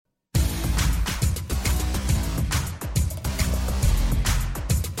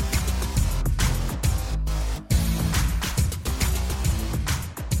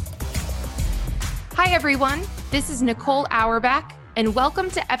Hi, everyone. This is Nicole Auerbach, and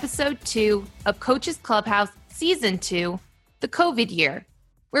welcome to episode 2 of Coaches Clubhouse Season 2, the COVID year,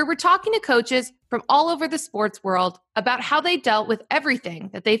 where we're talking to coaches from all over the sports world about how they dealt with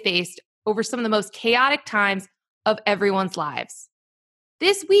everything that they faced over some of the most chaotic times of everyone's lives.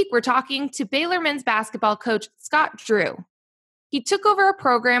 This week, we're talking to Baylor men's basketball coach Scott Drew. He took over a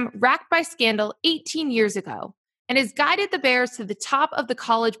program racked by scandal 18 years ago and has guided the Bears to the top of the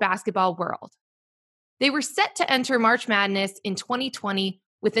college basketball world. They were set to enter March Madness in 2020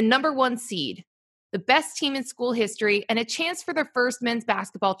 with the number 1 seed, the best team in school history, and a chance for their first men's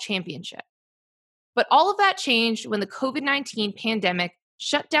basketball championship. But all of that changed when the COVID-19 pandemic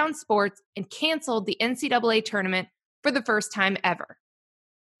shut down sports and canceled the NCAA tournament for the first time ever.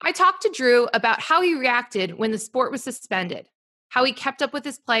 I talked to Drew about how he reacted when the sport was suspended, how he kept up with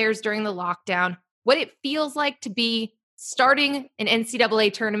his players during the lockdown, what it feels like to be starting an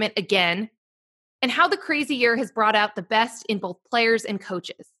NCAA tournament again, and how the crazy year has brought out the best in both players and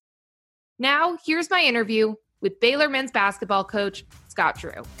coaches. Now, here's my interview with Baylor men's basketball coach Scott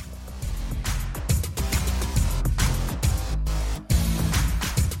Drew.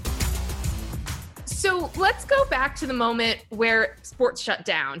 So let's go back to the moment where sports shut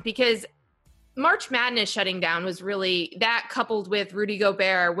down, because March Madness shutting down was really, that coupled with Rudy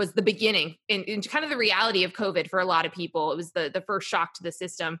Gobert was the beginning in kind of the reality of COVID for a lot of people. It was the first shock to the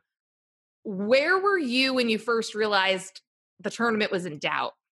system. Where were you when you first realized the tournament was in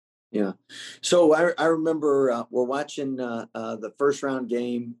doubt? Yeah. So I remember we're watching the first round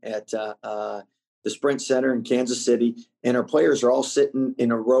game at the Sprint Center in Kansas City, and our players are all sitting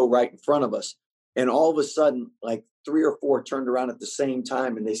in a row right in front of us. And all of a sudden, like 3 or 4 turned around at the same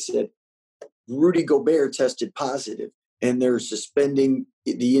time, and they said, Rudy Gobert tested positive, and they're suspending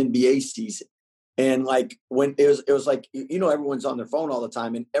the NBA season. And like when it was like, everyone's on their phone all the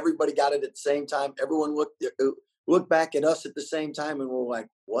time, and everybody got it at the same time. Everyone looked back at us at the same time, and we're like,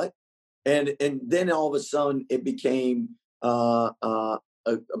 what? And then all of a sudden it became a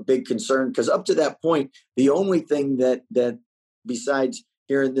big concern, because up to that point, the only thing that besides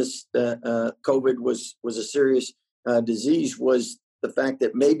hearing this COVID was a serious disease was the fact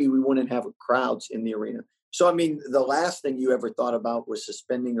that maybe we wouldn't have crowds in the arena. So, I mean, the last thing you ever thought about was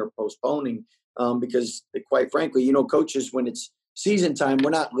suspending or postponing, because quite frankly, coaches, when it's season time, we're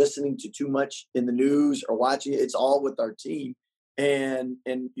not listening to too much in the news or watching it. It's all with our team. And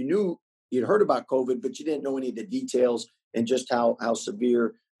you'd heard about COVID, but you didn't know any of the details and just how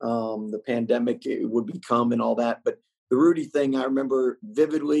severe the pandemic would become and all that. But the Rudy thing, I remember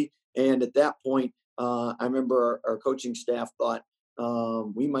vividly. And at that point, I remember our coaching staff thought,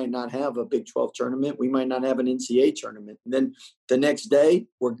 we might not have a Big 12 tournament. We might not have an NCAA tournament. And then the next day,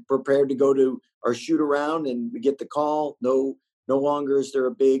 we're prepared to go to our shoot around, and we get the call. No longer is there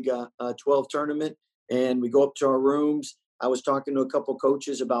a Big 12 tournament. And we go up to our rooms. I was talking to a couple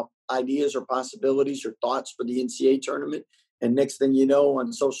coaches about ideas or possibilities or thoughts for the NCAA tournament. And next thing you know,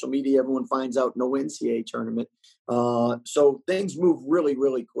 on social media, everyone finds out no NCAA tournament. So things move really,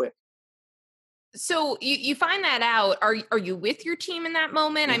 really quick. So you find that out. Are you with your team in that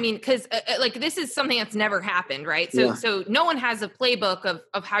moment? Yeah. I mean, because this is something that's never happened, right? So no one has a playbook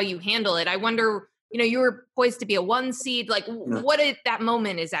of how you handle it. I wonder, you were poised to be a 1 seed. What that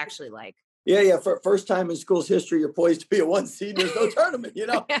moment is actually like? Yeah. For first time in school's history, you're poised to be a 1 seed. There's no tournament,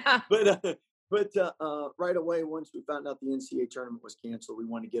 Yeah. But right away, once we found out the NCAA tournament was canceled, we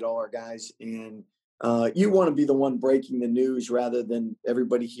wanted to get all our guys in. You want to be the one breaking the news rather than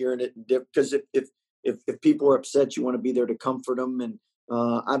everybody hearing it. Because if people are upset, you want to be there to comfort them. And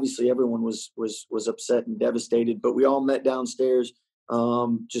obviously, everyone was upset and devastated. But we all met downstairs,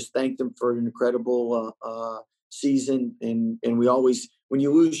 just thanked them for an incredible season. And we always, when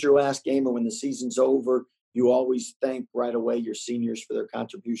you lose your last game or when the season's over, you always thank right away your seniors for their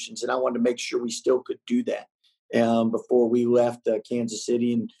contributions. And I wanted to make sure we still could do that before we left Kansas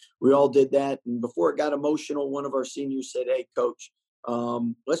City. And we all did that. And before it got emotional, one of our seniors said, "Hey, Coach,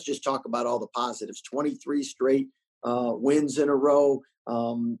 let's just talk about all the positives. 23 straight wins in a row,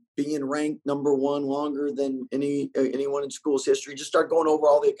 being ranked number 1 longer than anyone in school's history. Just start going over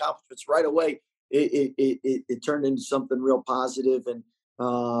all the accomplishments right away." It turned into something real positive. And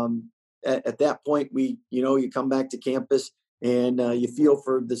at that point, you come back to campus and you feel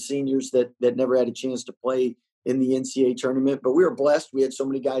for the seniors that never had a chance to play in the NCAA tournament. But we were blessed. We had so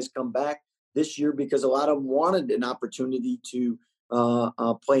many guys come back this year because a lot of them wanted an opportunity to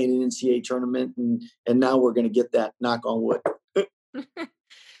play in an NCAA tournament. And now we're going to get that, knock on wood.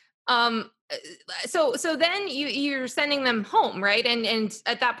 So then you're sending them home, right? And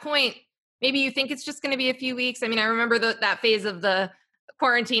at that point, maybe you think it's just going to be a few weeks. I mean, I remember that phase of the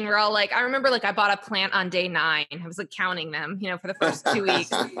quarantine, we're all like, I remember like I bought a plant on day 9. I was like counting them, for the first 2 weeks.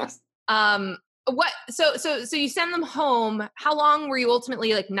 So you send them home. How long were you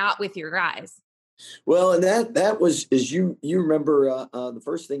ultimately like not with your guys? Well, and that was, as you remember, the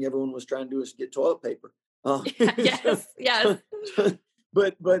first thing everyone was trying to do is get toilet paper. Yes.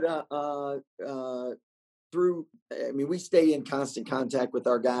 But through, I mean, we stay in constant contact with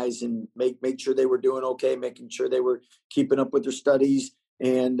our guys and make sure they were doing okay, making sure they were keeping up with their studies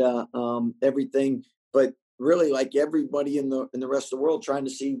and everything. But really, like everybody in the rest of the world, trying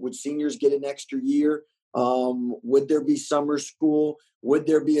to see, would seniors get an extra year? Would there be summer school? Would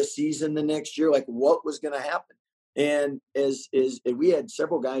there be a season the next year? Like, what was going to happen? And we had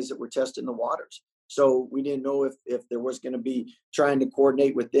several guys that were testing the waters. So we didn't know if there was going to be trying to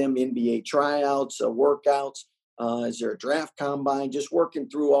coordinate with them NBA tryouts, workouts. Is there a draft combine? Just working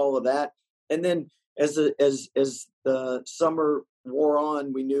through all of that. And then as the summer wore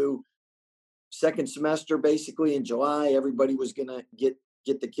on, we knew second semester, basically in July, everybody was going to get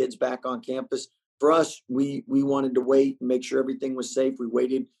the kids back on campus. For us, we wanted to wait and make sure everything was safe. We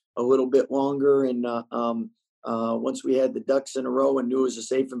waited a little bit longer, and once we had the ducks in a row and knew it was a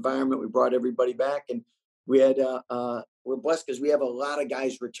safe environment, we brought everybody back. And we had we're blessed because we have a lot of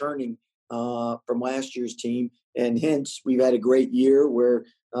guys returning from last year's team, and hence we've had a great year. Where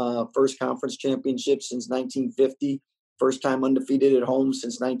first conference championship since 1950, first time undefeated at home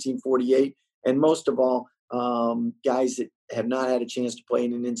since 1948, and most of all, guys that have not had a chance to play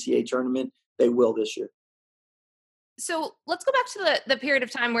in an NCAA tournament, they will this year. So let's go back to the period of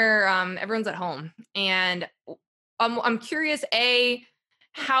time where everyone's at home, and I'm curious,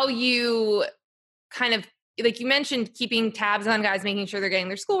 how you kind of, like you mentioned, keeping tabs on guys, making sure they're getting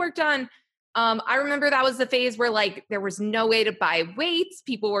their schoolwork done. I remember that was the phase where like there was no way to buy weights.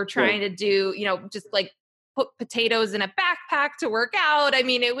 People were trying to do, just like put potatoes in a backpack to work out. I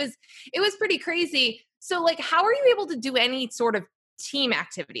mean, it was pretty crazy. So like, how are you able to do any sort of team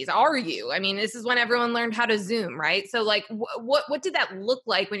activities? Are you? I mean, this is when everyone learned how to Zoom, right? So like, what did that look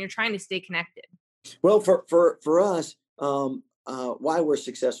like when you're trying to stay connected? Well, for us, why we're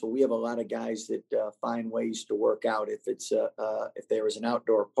successful, we have a lot of guys that find ways to work out. If it's if there was an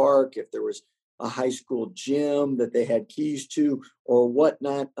outdoor park, if there was a high school gym that they had keys to or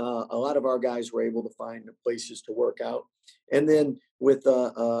whatnot, a lot of our guys were able to find places to work out. And then with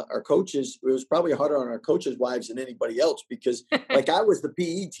our coaches, it was probably harder on our coaches' wives than anybody else because, like, I was the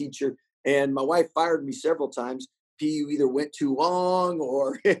PE teacher, and my wife fired me several times. PE either went too long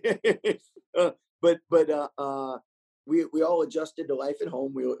or, but we all adjusted to life at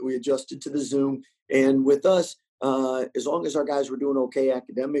home. We adjusted to the Zoom, and with us, as long as our guys were doing okay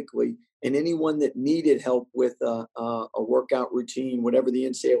academically, and anyone that needed help with a workout routine, whatever the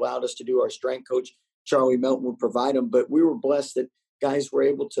NCAA allowed us to do, our strength coach Charlie Melton would provide them. But we were blessed that guys were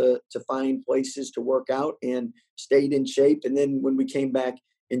able to find places to work out and stayed in shape. And then when we came back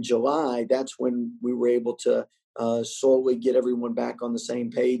in July, that's when we were able to slowly get everyone back on the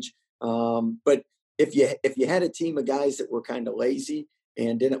same page. But if you had a team of guys that were kind of lazy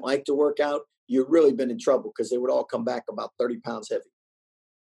and didn't like to work out, you've really been in trouble because they would all come back about 30 pounds heavy.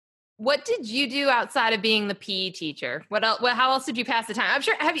 What did you do outside of being the PE teacher? What else? How else did you pass the time? I'm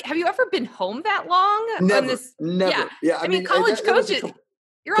sure. Have you ever been home that long? Never. Yeah. I mean, college coaches,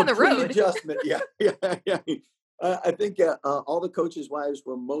 you're on the road. Adjustment. Yeah. I think all the coaches' wives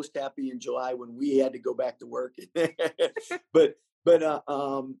were most happy in July when we had to go back to work. but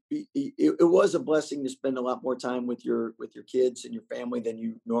it was a blessing to spend a lot more time with your kids and your family than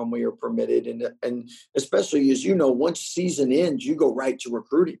you normally are permitted, and especially, as you know, once season ends, you go right to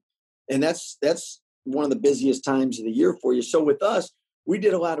recruiting. And that's one of the busiest times of the year for you. So with us, we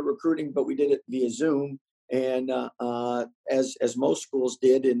did a lot of recruiting, but we did it via Zoom, and as most schools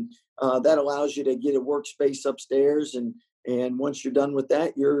did, and that allows you to get a workspace upstairs, and once you're done with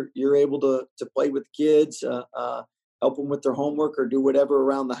that, you're able to play with the kids, help them with their homework, or do whatever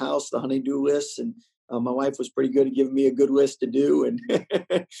around the house, the honey-do lists. And my wife was pretty good at giving me a good list to do, and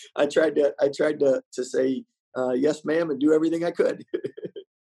I tried to say yes, ma'am, and do everything I could.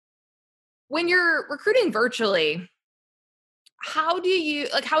 When you're recruiting virtually, how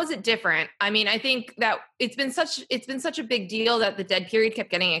is it different? I mean, I think that it's been such a big deal that the dead period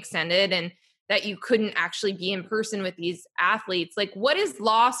kept getting extended and that you couldn't actually be in person with these athletes. Like, what is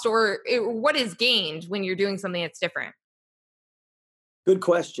lost or what is gained when you're doing something that's different? Good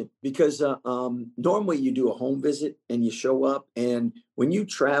question, because normally you do a home visit and you show up, and when you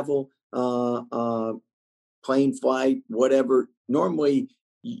travel, plane flight, whatever, normally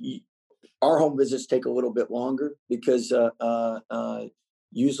our home visits take a little bit longer because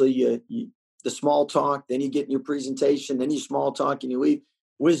usually the small talk, then you get in your presentation, then you small talk and you leave.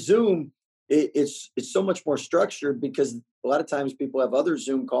 With Zoom, it's so much more structured because a lot of times people have other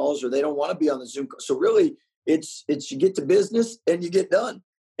Zoom calls or they don't want to be on the Zoom call. So really, it's you get to business and you get done,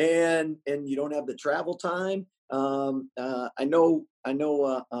 and you don't have the travel time. I know.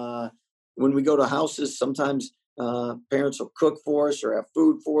 When we go to houses, sometimes parents will cook for us or have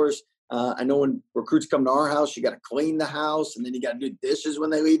food for us. I know when recruits come to our house, you got to clean the house, and then you got to do dishes when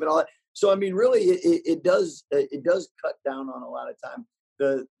they leave and all that. So I mean, really, it does cut down on a lot of time.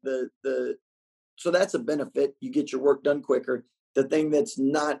 So that's a benefit. You get your work done quicker. The thing that's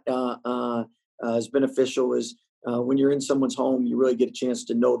not as beneficial is when you're in someone's home, you really get a chance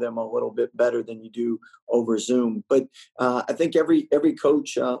to know them a little bit better than you do over Zoom. But I think every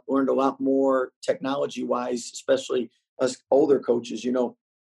coach learned a lot more technology-wise, especially us older coaches.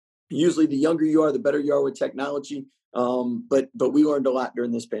 Usually the younger you are, the better you are with technology. But we learned a lot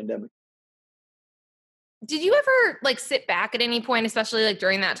during this pandemic. Did you ever sit back at any point, especially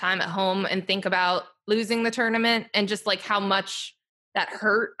during that time at home, and think about losing the tournament and just how much that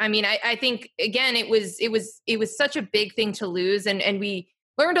hurt? I mean, I think again, it was such a big thing to lose. And we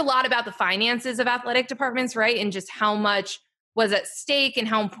learned a lot about the finances of athletic departments, right? And just how much was at stake and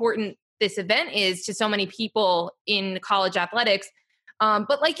how important this event is to so many people in college athletics.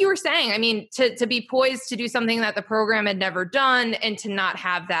 But like you were saying, I mean, to be poised to do something that the program had never done and to not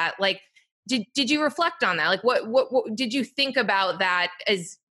have that, did you reflect on that? What did you think about that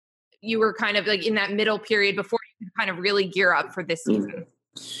as you were kind of in that middle period before you could kind of really gear up for this season?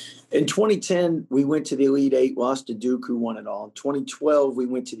 In 2010, we went to the Elite Eight, lost to Duke, who won it all. In 2012, we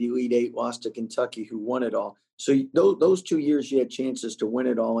went to the Elite Eight, lost to Kentucky, who won it all. So those 2 years, you had chances to win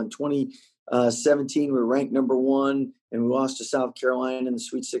it all. In 2017, we were ranked number one, and we lost to South Carolina in the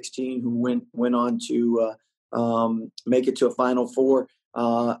Sweet 16, who went on to make it to a Final Four.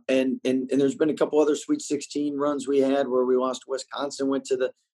 And there's been a couple other Sweet 16 runs we had where we lost to Wisconsin, went to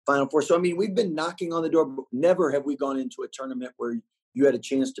the Final Four. So, I mean, we've been knocking on the door, but never have we gone into a tournament where you had a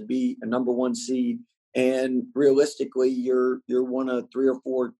chance to be a number one seed. And realistically, you're one of 3 or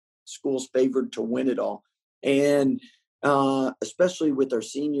 4 schools favored to win it all. And especially with our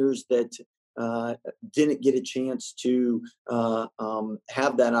seniors that didn't get a chance to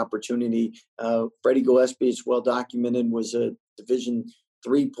have that opportunity. Freddie Gillespie, it's well documented, was a Division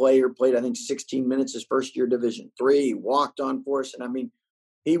III player, played, I think, 16 minutes his first year Division III, walked on for us. And I mean,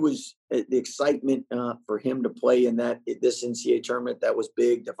 he was the excitement for him to play in this NCAA tournament. That was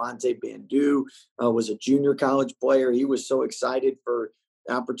big. Devontae Bandu was a junior college player. He was so excited for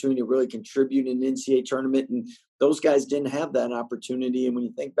the opportunity to really contribute in an NCAA tournament. And those guys didn't have that opportunity. And when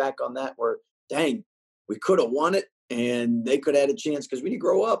you think back on that, dang, we could have won it and they could have had a chance. Because when you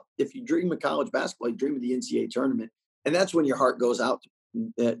grow up, if you dream of college basketball, you dream of the NCAA tournament. And that's when your heart goes out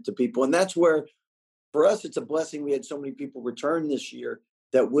to people. And that's where, for us, it's a blessing we had so many people return this year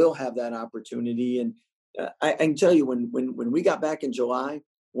that will have that opportunity. And I can tell you, when we got back in July,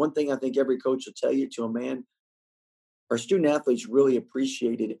 one thing I think every coach will tell you to a man, our student athletes really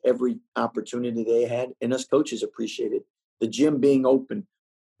appreciated every opportunity they had, and us coaches appreciated the gym being open,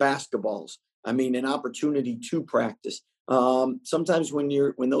 basketballs. I mean, an opportunity to practice. Sometimes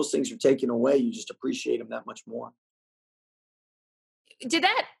when those things are taken away, you just appreciate them that much more. Did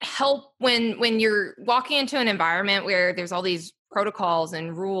that help when you're walking into an environment where there's all these protocols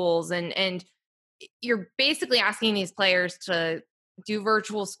and rules and you're basically asking these players to do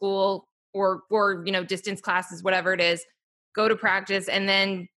virtual school or distance classes, whatever it is, go to practice and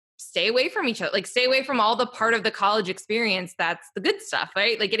then stay away from each other, stay away from all the part of the college experience that's the good stuff,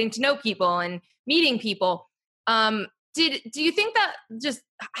 right? Getting to know people and meeting people. Do you think that just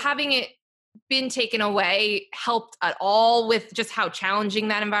having it been taken away helped at all with just how challenging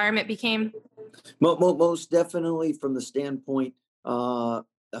that environment became? Most definitely, from the standpoint, when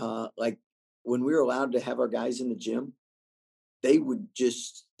we were allowed to have our guys in the gym, they would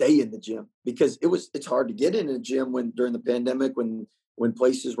just stay in the gym because it's hard to get in a gym during the pandemic when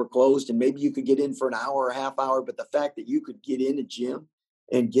places were closed, and maybe you could get in for an hour or a half hour, but the fact that you could get in a gym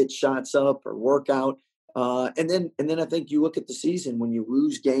and get shots up or work out. And then I think you look at the season when you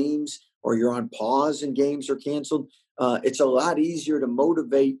lose games or you're on pause and games are canceled. It's a lot easier to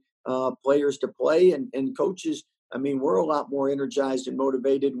motivate players to play and coaches. I mean, we're a lot more energized and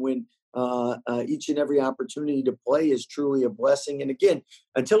motivated when each and every opportunity to play is truly a blessing. And again,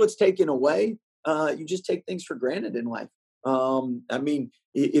 until it's taken away, you just take things for granted in life. I mean,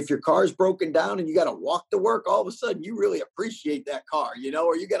 if your car's broken down and you got to walk to work, all of a sudden you really appreciate that car,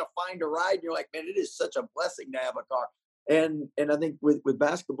 or you got to find a ride. And you're like, man, it is such a blessing to have a car. And I think with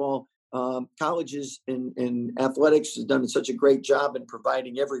basketball, colleges and athletics has done such a great job in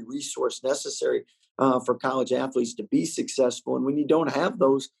providing every resource necessary for college athletes to be successful. And when you don't have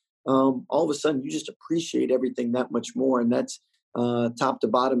those, all of a sudden you just appreciate everything that much more. And that's top to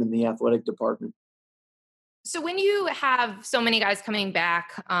bottom in the athletic department. So when you have so many guys coming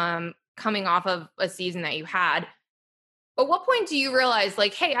back, coming off of a season that you had, at what point do you realize,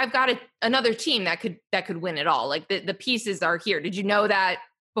 like, hey, I've got another team that could win it all? Like the pieces are here. Did you know that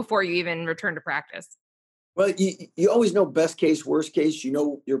before you even returned to practice? Well, you always know best case, worst case. You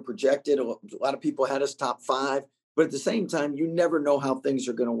know you're projected. A lot of people had us top 5. But at the same time, you never know how things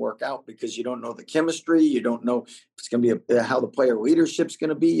are going to work out because you don't know the chemistry. You don't know if it's going to be how the player leadership's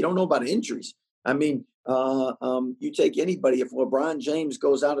going to be. You don't know about injuries. I mean, you take anybody. If LeBron James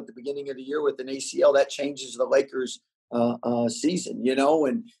goes out at the beginning of the year with an ACL, that changes the Lakers' season,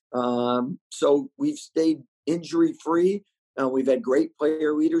 And so we've stayed injury free. We've had great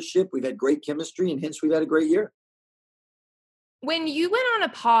player leadership. We've had great chemistry, and hence we've had a great year. When you went on a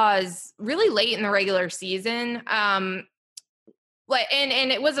pause really late in the regular season, and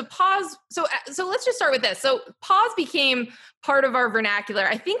it was a pause. So let's just start with this. So pause became part of our vernacular,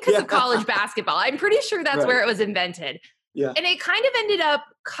 I think, because of college basketball. I'm pretty sure that's where it was invented. Yeah. And it kind of ended up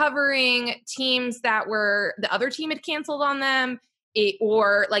covering teams that the other team had canceled on them.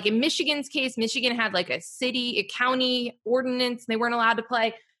 Or like in Michigan's case, Michigan had like a county ordinance. They weren't allowed to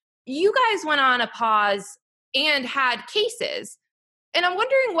play. You guys went on a pause and had cases. And I'm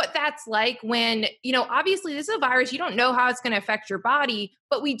wondering what that's like when, obviously this is a virus. You don't know how it's going to affect your body,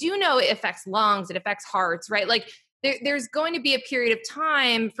 but we do know it affects lungs, it affects hearts, right? Like there's going to be a period of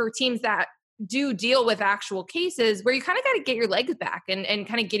time for teams that do deal with actual cases where you kind of got to get your legs back and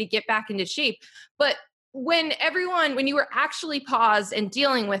kind of get back into shape. But when you were actually paused and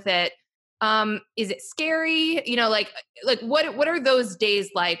dealing with it, is it scary? Like what are those days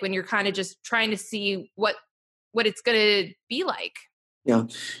like when you're kind of just trying to see what it's going to be like? Yeah,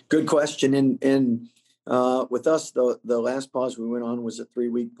 good question. And with us, the last pause we went on was a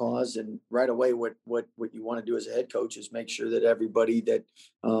 3-week pause, and right away, what you want to do as a head coach is make sure that everybody that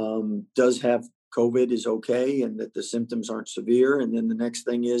does have COVID is okay and that the symptoms aren't severe. And then the next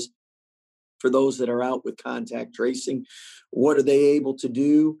thing is, for those that are out with contact tracing, what are they able to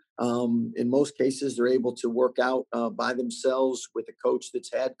do? In most cases, they're able to work out by themselves with a coach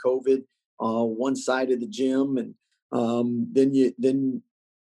that's had COVID one side of the gym, and then you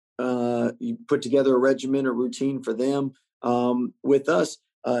put together a regimen or routine for them. With us,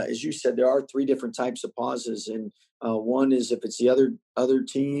 as you said, there are 3 different types of pauses, and one is if it's the other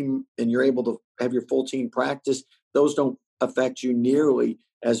team and you're able to have your full team practice. Those don't affect you nearly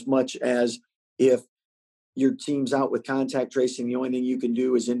as much as if your team's out with contact tracing. The only thing you can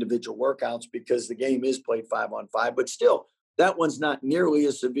do is individual workouts because the game is played 5-on-5. But still, that one's not nearly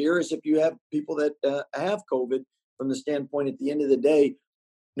as severe as if you have people that have COVID. From the standpoint, at the end of the day,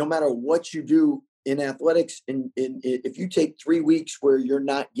 no matter what you do in athletics, and if you take 3 weeks where you're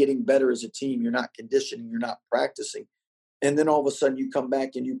not getting better as a team, you're not conditioning, you're not practicing, and then all of a sudden you come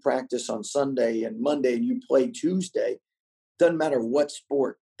back and you practice on Sunday and Monday and you play Tuesday, doesn't matter what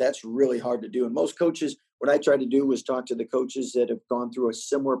sport, that's really hard to do. And most coaches, what I try to do was talk to the coaches that have gone through a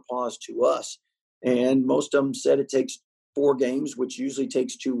similar pause to us. And most of them said it takes 4 games, which usually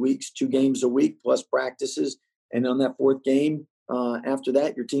takes 2 weeks, 2 games a week plus practices. And on that 4th game, after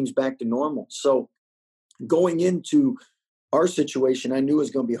that, your team's back to normal. So going into our situation, I knew it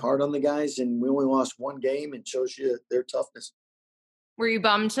was going to be hard on the guys, and we only lost 1 game, and shows you their toughness. Were you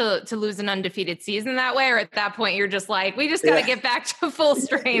bummed to lose an undefeated season that way? Or at that point, you're just like, we just got to get back to full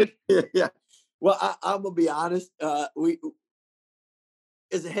strength? Yeah. Well, I'm going to be honest. We,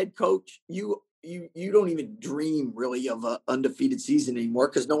 as a head coach, you don't even dream really of an undefeated season anymore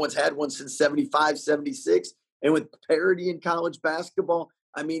because no one's had one since 75, 76. And with parity in college basketball,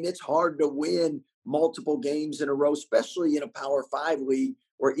 I mean, it's hard to win multiple games in a row, especially in a Power 5 league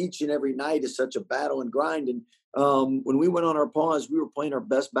where each and every night is such a battle and grind. And when we went on our pause, we were playing our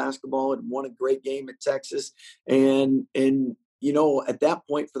best basketball and won a great game at Texas. And at that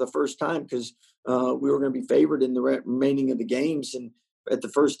point, for the first time, because we were going to be favored in the remaining of the games, and at the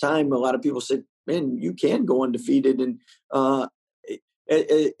first time, a lot of people said, "Man, you can go undefeated." And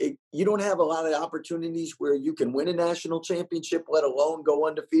you don't have a lot of opportunities where you can win a national championship, let alone go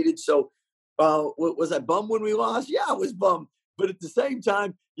undefeated. So was I bummed when we lost? Yeah, I was bummed. But at the same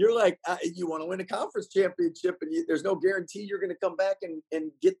time, you're like, you want to win a conference championship, and there's no guarantee you're going to come back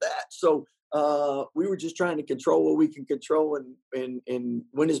and get that. So we were just trying to control what we can control and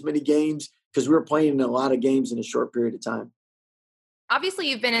win as many games because we were playing a lot of games in a short period of time. Obviously,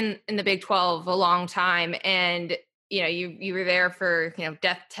 you've been in the Big 12 a long time, and you were there for,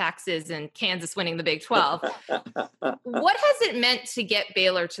 death, taxes, and Kansas winning the Big 12. What has it meant to get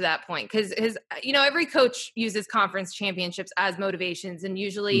Baylor to that point? Because every coach uses conference championships as motivations, and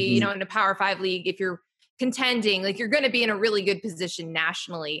usually, in a Power 5 league, if you're contending, like, you're going to be in a really good position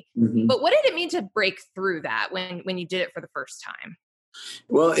nationally. But what did it mean to break through that when you did it for the first time?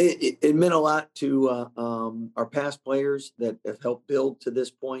 Well, it meant a lot to our past players that have helped build to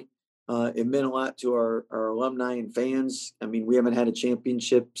this point. It meant a lot to our alumni and fans. I mean, we haven't had a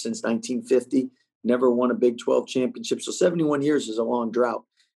championship since 1950, never won a Big 12 championship. So 71 years is a long drought.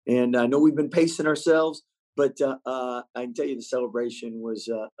 And I know we've been pacing ourselves, but I can tell you the celebration was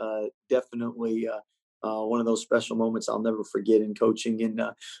definitely one of those special moments I'll never forget in coaching. And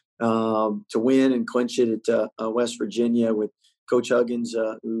to win and clinch it at West Virginia with Coach Huggins,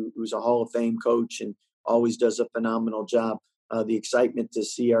 who's a Hall of Fame coach and always does a phenomenal job. The excitement to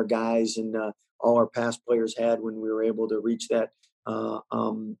see our guys and all our past players had when we were able to reach that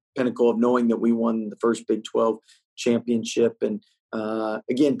pinnacle of knowing that we won the first Big 12 championship. And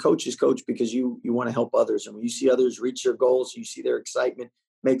again, coaches coach because you want to help others. And when you see others reach their goals, you see their excitement,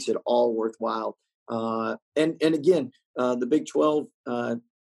 makes it all worthwhile. And again, the Big 12,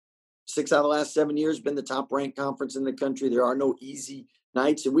 6 out of the last 7 years, been the top ranked conference in the country. There are no easy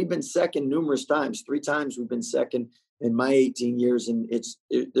nights, and we've been second numerous times. 3 times we've been second in my 18 years, and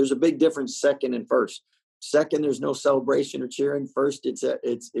there's a big difference second and first. Second, there's no celebration or cheering. First,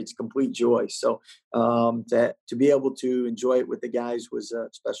 it's complete joy. So to be able to enjoy it with the guys was a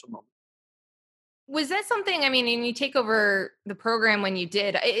special moment. Was that something, and you take over the program when you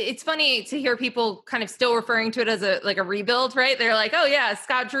did, it's funny to hear people kind of still referring to it as a rebuild, right? They're like, oh yeah,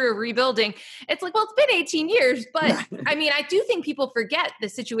 Scott Drew rebuilding. It's like, well, it's been 18 years, but I do think people forget the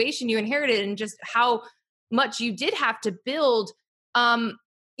situation you inherited and just how much you did have to build.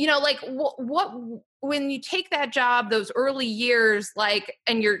 What when you take that job, those early years,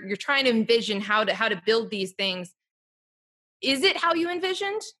 and you're trying to envision how to build these things, is it how you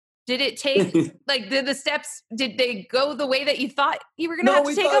envisioned? Did it take did the steps? Did they go the way that you thought you were going to have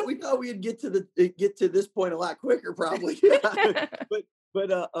to take them? We thought we'd get to this point a lot quicker, probably.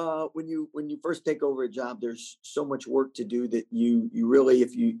 But when you first take over a job, there's so much work to do that you really,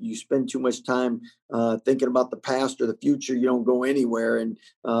 if you spend too much time thinking about the past or the future, you don't go anywhere. And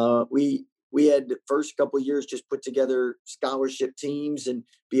we had the first couple of years just put together scholarship teams and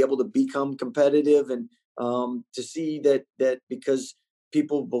be able to become competitive, and to see that because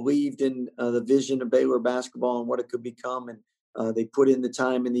people believed in the vision of Baylor basketball and what it could become, and they put in the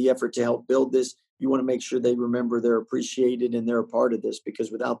time and the effort to help build this. You want to make sure they remember they're appreciated and they're a part of this, because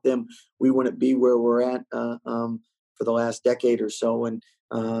without them, we wouldn't be where we're at for the last decade or so. And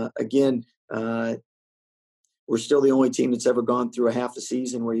again, we're still the only team that's ever gone through a half a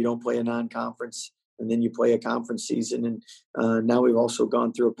season where you don't play a non-conference and then you play a conference season. And now we've also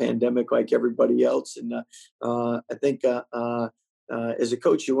gone through a pandemic like everybody else. And I think as a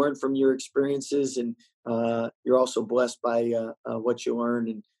coach, you learn from your experiences, and you're also blessed by what you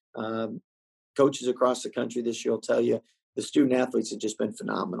learn. And coaches across the country this year will tell you the student athletes have just been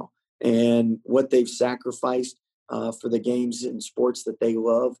phenomenal, and what they've sacrificed for the games and sports that they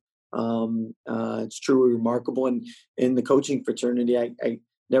love. It's truly remarkable. And in the coaching fraternity, I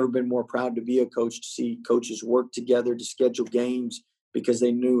never been more proud to be a coach, to see coaches work together to schedule games, because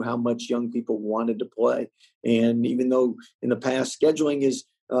they knew how much young people wanted to play. And even though in the past scheduling is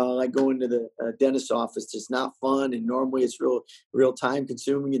like going to the dentist's office, it's not fun. And normally it's real time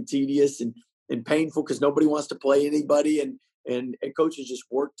consuming and tedious and painful because nobody wants to play anybody. And coaches just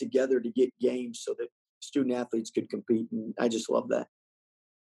work together to get games so that student athletes could compete. And I just love that.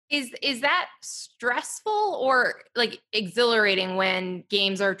 Is that stressful or exhilarating when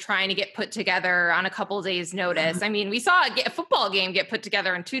games are trying to get put together on a couple of days' notice? We saw a football game get put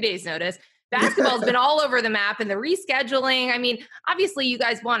together on 2 days' notice. Basketball's been all over the map, and the rescheduling. Obviously you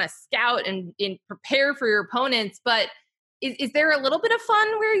guys want to scout and prepare for your opponents, but is there a little bit of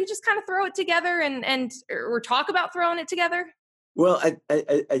fun where you just kind of throw it together or talk about throwing it together? Well,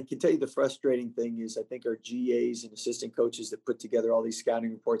 I can tell you the frustrating thing is I think our GAs and assistant coaches that put together all these scouting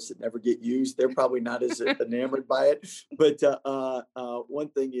reports that never get used, they're probably not as enamored by it. But one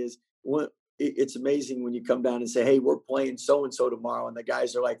thing is, it's amazing when you come down and say, hey, we're playing so-and-so tomorrow. And the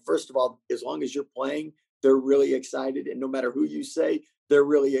guys are like, first of all, as long as you're playing, they're really excited. And no matter who you say, they're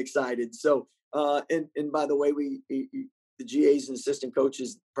really excited. So, and by the way, the GAs and assistant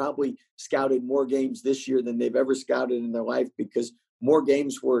coaches probably scouted more games this year than they've ever scouted in their life, because more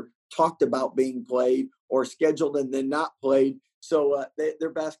games were talked about being played or scheduled and then not played. So their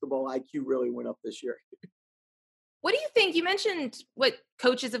basketball IQ really went up this year. What do you think? You mentioned what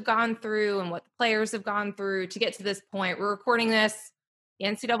coaches have gone through and what the players have gone through to get to this point. We're recording this, the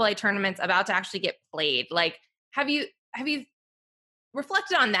NCAA tournament's about to actually get played. Like, have you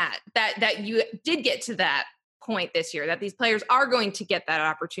reflected on that you did get to that point this year, that these players are going to get that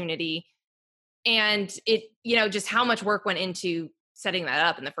opportunity, and it, just how much work went into setting that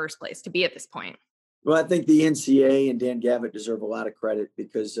up in the first place to be at this point? Well, I think the NCAA and Dan Gavitt deserve a lot of credit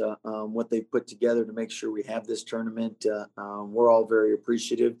because what they put together to make sure we have this tournament, we're all very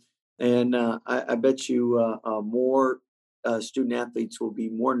appreciative. And I bet you more student athletes will be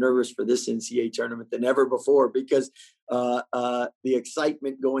more nervous for this NCAA tournament than ever before because the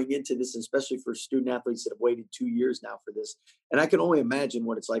excitement going into this, especially for student athletes that have waited 2 years now for this. And I can only imagine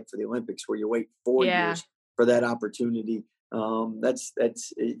what it's like for the Olympics where you wait 4 years for that opportunity.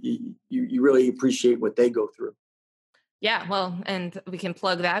 You really appreciate what they go through. Yeah, well, and we can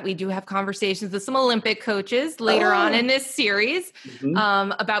plug that. We do have conversations with some Olympic coaches later on in this series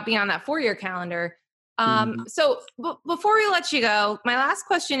about being on that 4-year calendar. So before we let you go, my last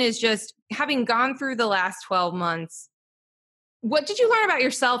question is just, having gone through the last 12 months, what did you learn about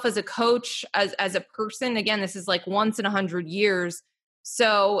yourself as a coach, as a person? Again, this is like once in 100 years.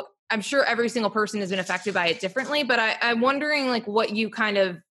 So I'm sure every single person has been affected by it differently, but I'm wondering like what you kind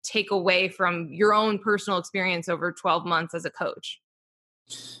of take away from your own personal experience over 12 months as a coach.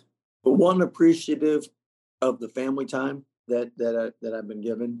 But one, appreciative of the family time that I've been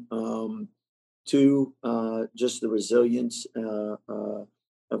given. Two, just the resilience of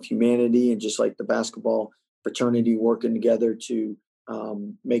humanity and just like the basketball fraternity working together to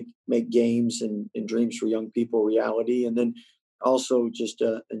make games and dreams for young people reality. And then also just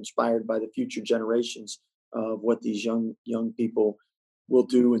inspired by the future generations of what these young people will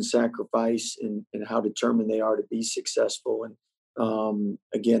do and sacrifice and how determined they are to be successful. And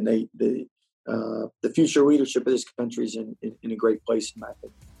again, the future leadership of this country is in a great place, in my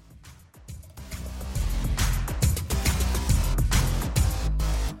opinion.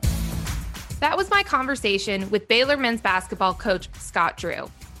 That was my conversation with Baylor men's basketball coach Scott Drew.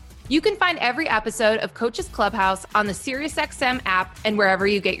 You can find every episode of Coach's Clubhouse on the SiriusXM app and wherever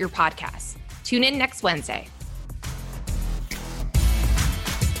you get your podcasts. Tune in next Wednesday.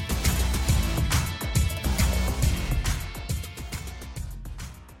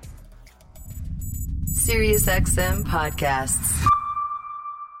 SiriusXM podcasts.